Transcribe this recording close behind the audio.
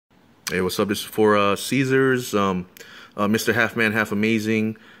Hey, what's up? This is for Caesar's Mr. HalfMan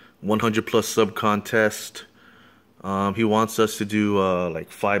HalfAmazing 100 plus sub contest. He wants us to do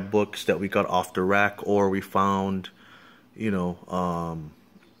like 5 books that we got off the rack or we found, at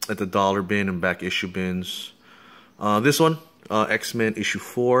the dollar bin and back issue bins. This one, X-Men issue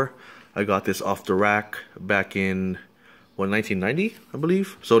 4. I got this off the rack back in 1990, I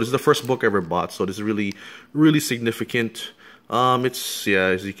believe. So this is the first book I ever bought. So this is really, really significant. It's, yeah,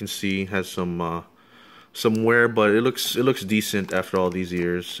 as you can see, has some wear, but it looks decent after all these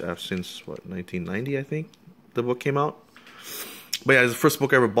years. Since what, 1990, I think the book came out. But yeah, it's the first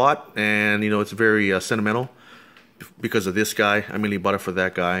book I ever bought, and it's very sentimental because of this guy. I mainly bought it for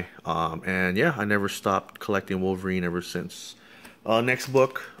that guy, and yeah, I never stopped collecting Wolverine ever since. Next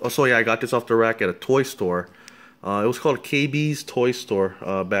book. Also, yeah, I got this off the rack at a toy store. It was called KB's Toy Store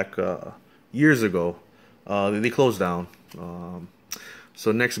back years ago. They closed down.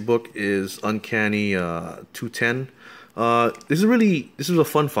 So next book is Uncanny 210. This is a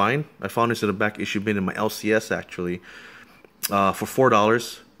fun find. I found this in a back issue bin in my LCS actually for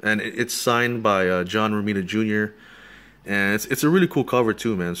 $4, and it's signed by John Romita Jr. And it's a really cool cover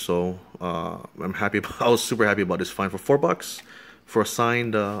too, man. So I'm happy. I was super happy about this find for $4 for a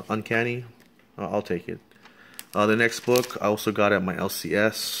signed Uncanny. I'll take it. The next book I also got at my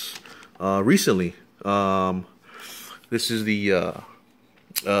LCS recently. This is the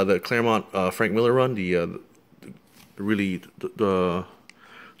Claremont Frank Miller run, the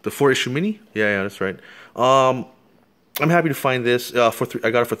 4-issue mini. Yeah, that's right. I'm happy to find this. I got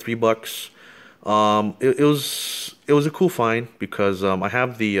it for $3. It was a cool find because I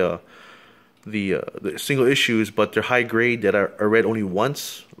have the single issues, but they're high grade that I read only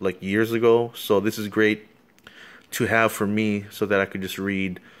once, like years ago. So this is great to have for me, so that I could just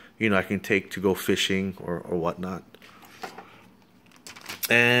read. I can take to go fishing or whatnot.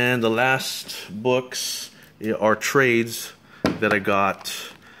 And the last books are trades that I got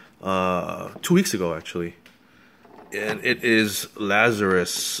 2 weeks ago, actually. And it is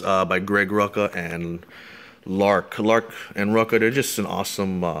Lazarus by Greg Rucka and Lark. Lark and Rucka, they're just an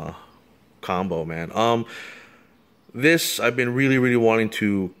awesome combo, man. This I've been really, really wanting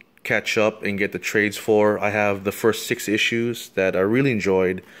to catch up and get the trades for. I have the first 6 issues that I really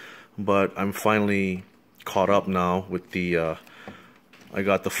enjoyed, but I'm finally caught up now with the I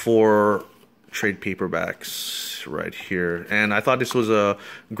got the 4 trade paperbacks right here, and I thought this was a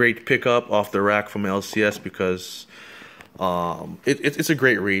great pickup off the rack from LCS because it's a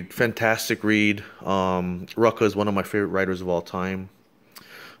great read, fantastic read. Rucka is one of my favorite writers of all time.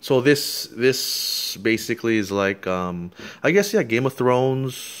 So this basically is like I guess, yeah, Game of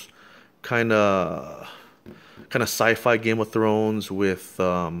Thrones, kind of sci-fi Game of Thrones with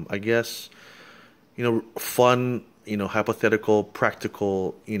I guess fun, hypothetical,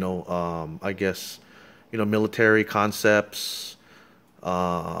 practical, I guess, military concepts,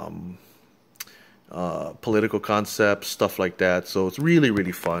 political concepts, stuff like that. So it's really,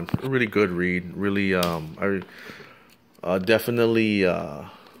 really fun, a really good read. Really, I definitely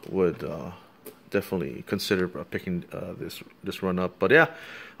would definitely consider picking this run up. But yeah,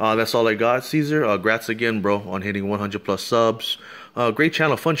 that's all I got. Caesar, grats again, bro, on hitting 100 plus subs. Great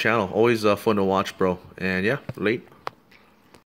channel, fun channel, always fun to watch, bro. And yeah, late.